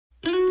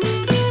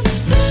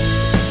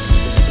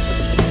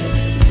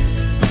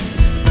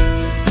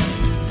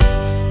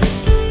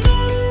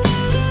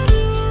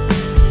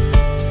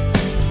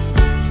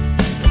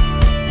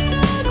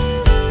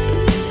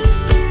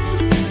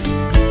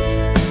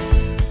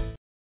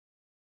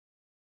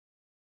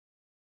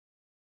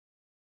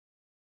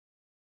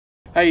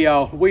Hey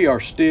y'all, we are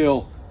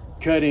still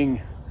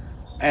cutting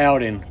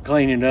out and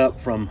cleaning up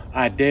from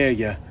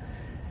Idalia,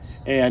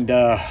 and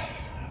I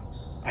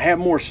have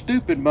more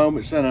stupid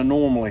moments than I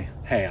normally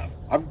have.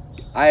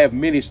 I have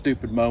many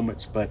stupid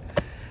moments, but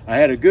I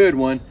had a good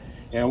one,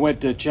 and I went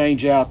to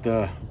change out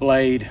the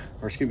blade,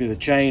 or excuse me, the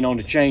chain on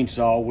the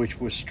chainsaw, which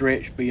was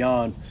stretched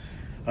beyond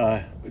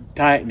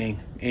tightening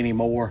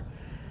anymore.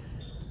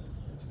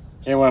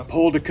 And when I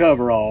pulled the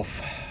cover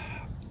off,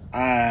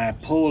 I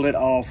pulled it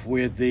off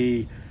with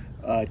the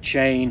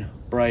chain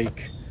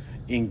brake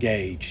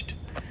engaged.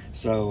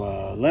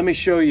 So let me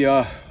show you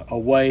a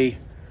way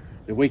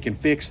that we can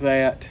fix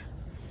that,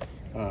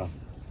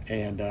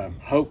 and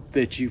hope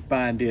that you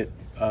find it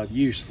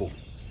useful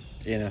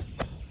in a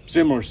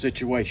similar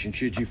situation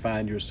should you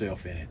find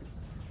yourself in it.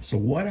 So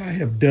what I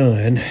have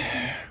done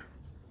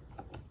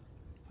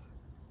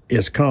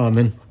is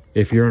common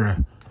if you're in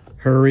a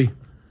hurry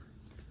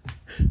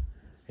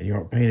and you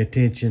aren't paying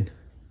attention.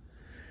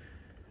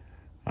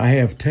 I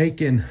have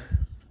taken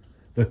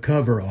the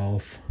cover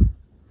off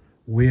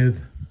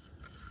with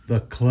the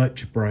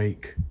clutch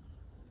brake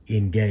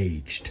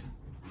engaged,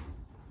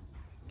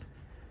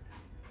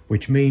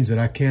 which means that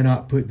I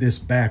cannot put this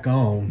back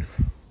on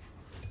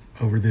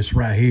over this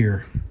right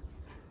here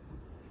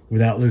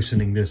without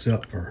loosening this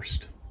up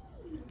first.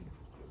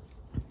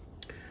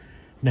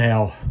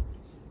 Now,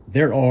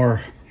 there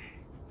are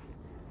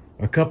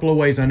a couple of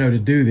ways I know to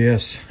do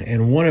this,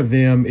 and one of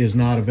them is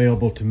not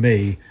available to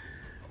me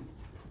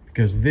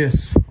because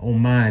this on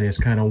mine is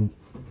kind of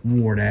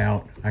worn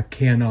out. I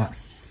cannot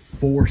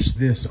force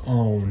this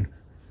on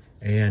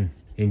and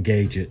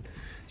engage it,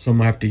 so I'm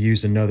gonna have to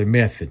use another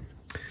method.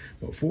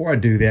 But before I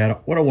do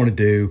that, what I want to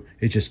do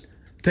is just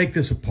take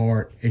this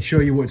apart and show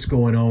you what's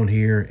going on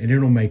here, and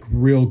it'll make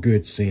real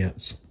good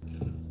sense.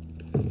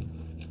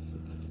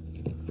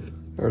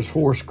 There's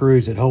 4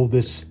 screws that hold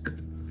this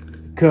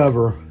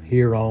cover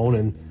here on,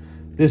 and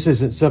this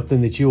isn't something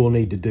that you will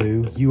need to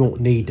do. You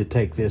won't need to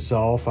take this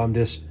off. I'm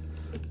just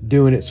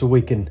doing it so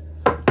we can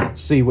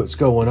see what's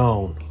going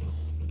on.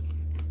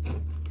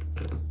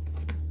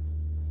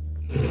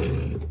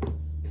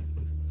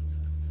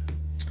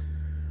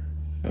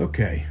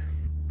 Okay.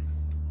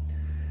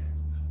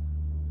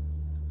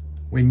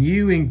 When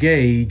you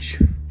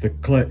engage the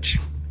clutch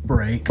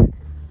brake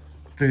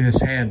through this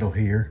handle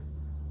here,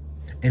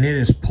 and it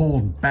is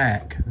pulled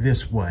back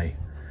this way,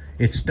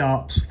 it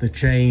stops the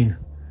chain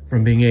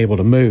from being able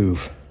to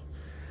move.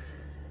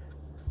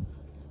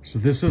 So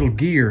this little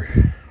gear,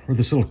 or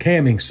this little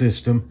camming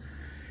system,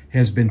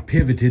 has been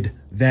pivoted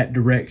that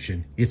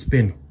direction. It's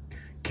been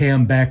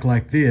cammed back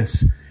like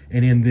this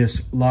and in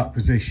this lock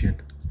position.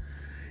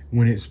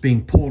 When it's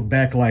being pulled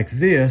back like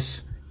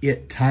this,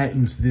 it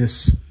tightens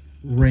this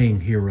ring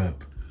here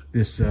up,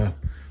 this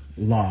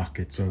lock.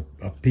 It's a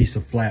piece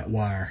of flat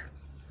wire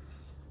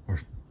or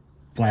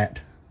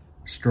flat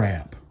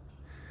strap.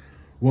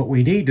 What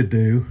we need to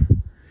do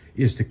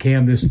is to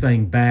cam this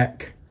thing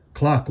back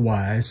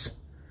clockwise,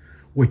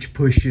 which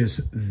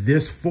pushes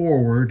this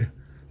forward,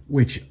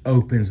 which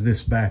opens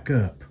this back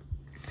up.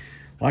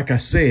 Like I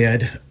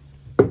said,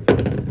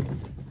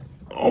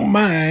 on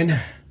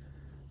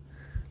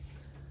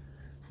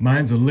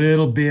mine's a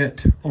little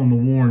bit on the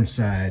worn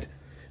side.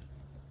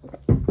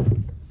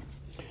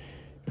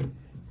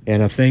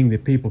 And a thing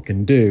that people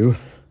can do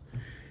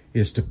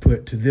is to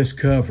put this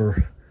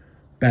cover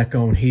back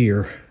on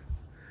here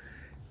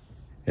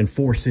and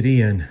force it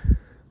in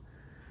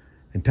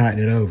and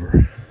tighten it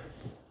over.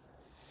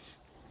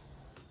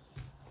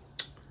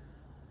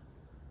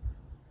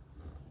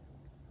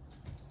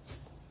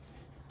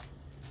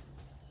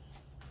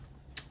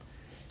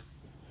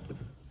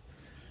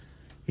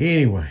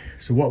 Anyway,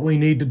 so what we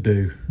need to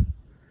do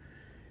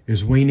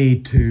is we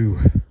need to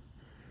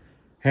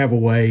have a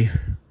way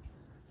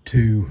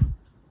to,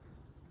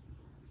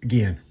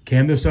 again,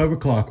 cam this over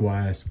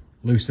clockwise,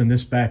 loosen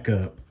this back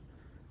up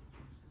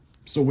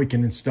so we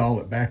can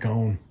install it back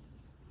on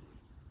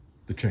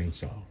the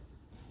chainsaw.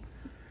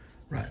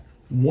 Right.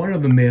 One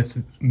of the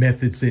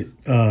methods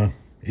that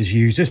is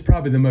used, it's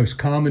probably the most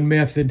common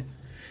method.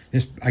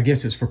 I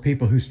guess it's for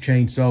people whose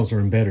chainsaws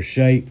are in better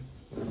shape,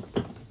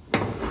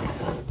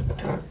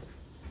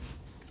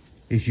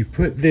 is you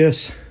put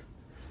this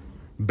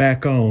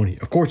back on.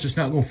 Of course, it's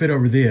not going to fit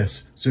over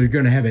this, so you're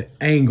going to have it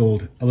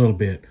angled a little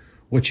bit.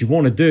 What you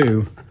want to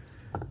do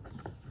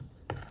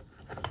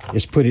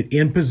is put it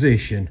in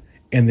position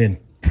and then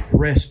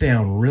press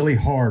down really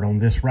hard on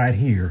this right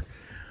here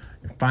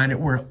and find it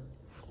where it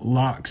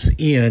locks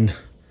in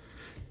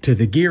to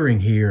the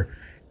gearing here,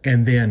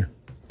 and then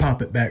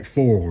pop it back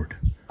forward.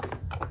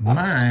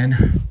 Mine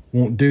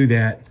won't do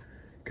that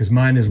because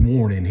mine is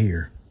worn in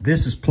here.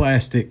 This is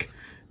plastic.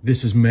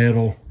 This is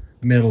metal.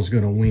 Metal's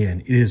going to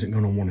win. It isn't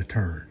going to want to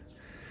turn.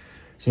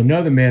 So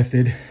another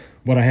method,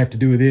 what I have to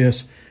do with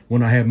this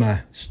when I have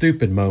my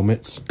stupid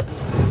moments,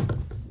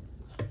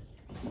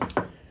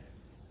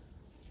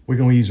 we're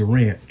going to use a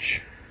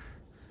wrench.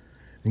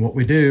 And what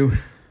we do,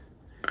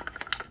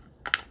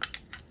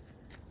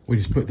 we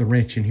just put the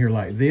wrench in here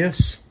like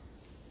this.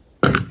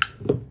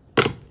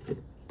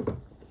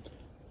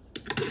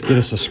 Get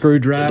us a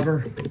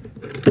screwdriver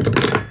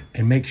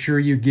and make sure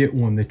you get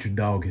one that your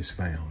dog has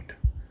found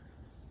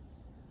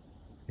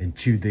and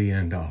chew the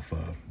end off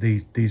of.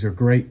 These are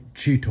great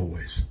chew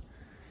toys.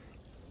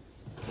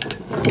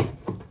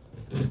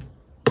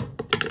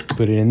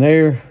 Put it in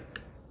there.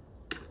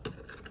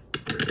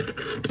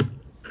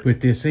 Put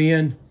this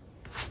in.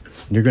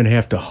 You're going to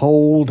have to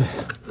hold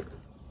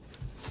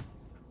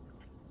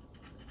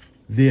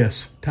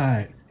this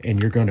tight, and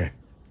you're going to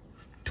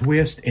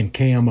twist and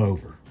cam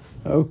over.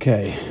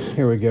 Okay,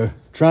 here we go.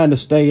 Trying to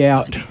stay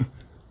out of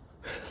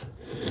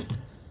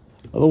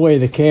the way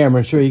of the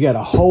camera. So you got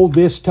to hold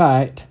this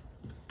tight,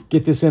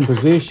 get this in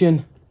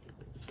position,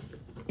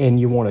 and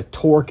you want to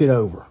torque it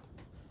over.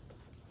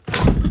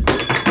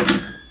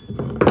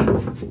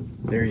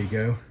 There you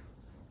go.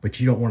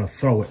 But you don't want to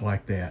throw it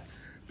like that.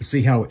 But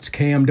see how it's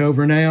cammed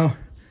over now?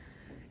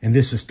 And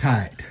this is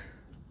tight.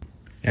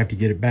 After you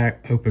get it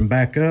back, open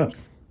back up,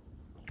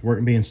 where it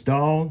can be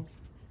installed.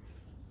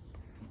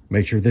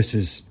 Make sure this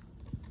is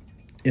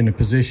in a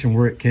position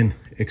where it can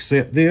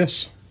accept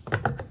this.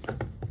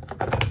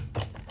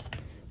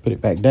 Put it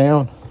back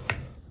down.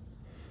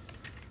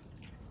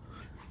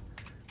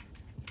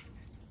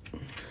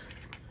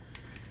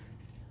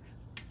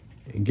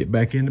 And get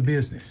back into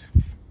business.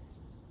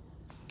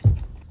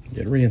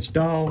 Get it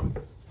reinstalled.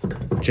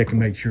 Check and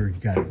make sure you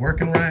got it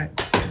working right.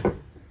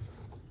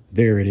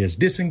 There it is,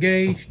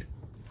 disengaged,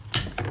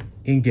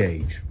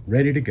 engaged,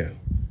 ready to go.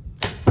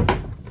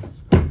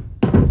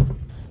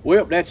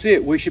 Well, that's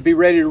it. We should be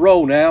ready to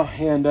roll now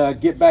and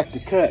get back to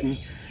cutting.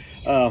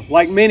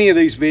 Like many of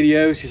these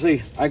videos, you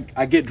see,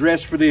 I get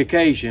dressed for the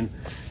occasion.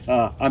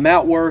 I'm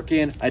out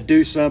working, I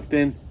do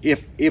something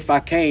if I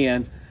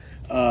can,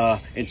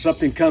 and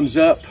something comes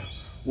up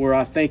where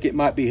I think it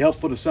might be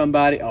helpful to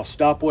somebody, I'll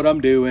stop what I'm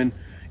doing,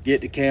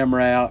 get the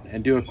camera out,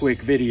 and do a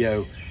quick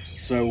video.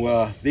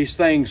 So these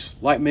things,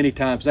 like many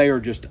times, they are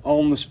just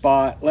on the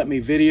spot. Let me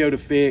video to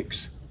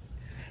fix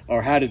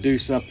or how to do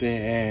something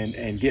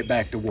and get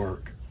back to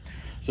work.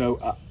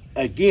 So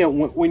again,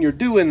 when you're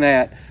doing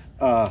that,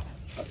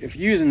 if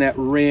you're using that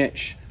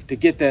wrench to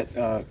get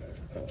that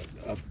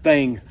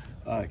thing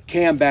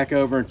cam back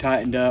over and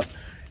tightened up,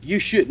 you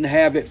shouldn't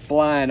have it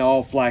flying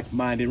off like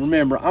mine did.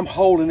 Remember, I'm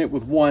holding it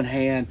with one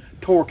hand,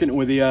 torquing it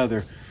with the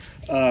other.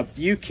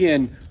 You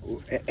can,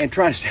 and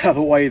trying to stay out of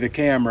the way of the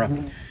camera,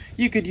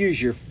 you could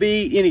use your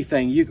feet,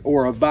 anything,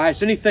 or a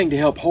vise, anything to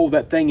help hold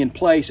that thing in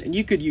place. And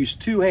you could use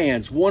two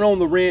hands, one on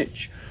the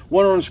wrench,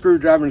 one on the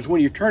screwdriver. And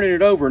when you're turning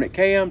it over and it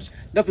cams,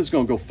 nothing's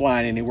going to go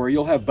flying anywhere.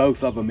 You'll have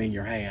both of them in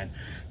your hand.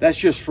 That's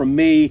just from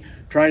me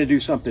trying to do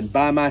something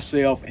by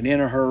myself and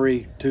in a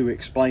hurry to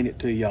explain it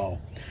to y'all.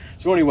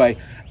 So anyway,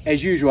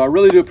 as usual, I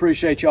really do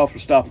appreciate y'all for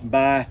stopping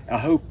by. I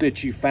hope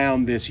that you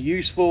found this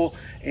useful.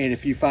 And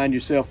if you find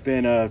yourself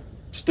in a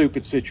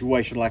stupid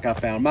situation like I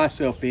found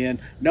myself in,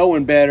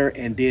 knowing better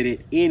and did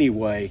it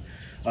anyway,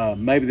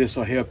 maybe this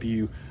will help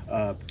you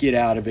get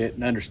out of it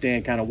and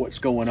understand kind of what's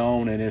going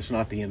on, and it's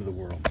not the end of the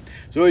world.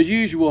 So as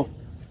usual,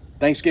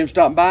 thanks again for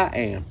stopping by,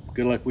 and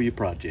good luck with your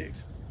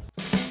projects.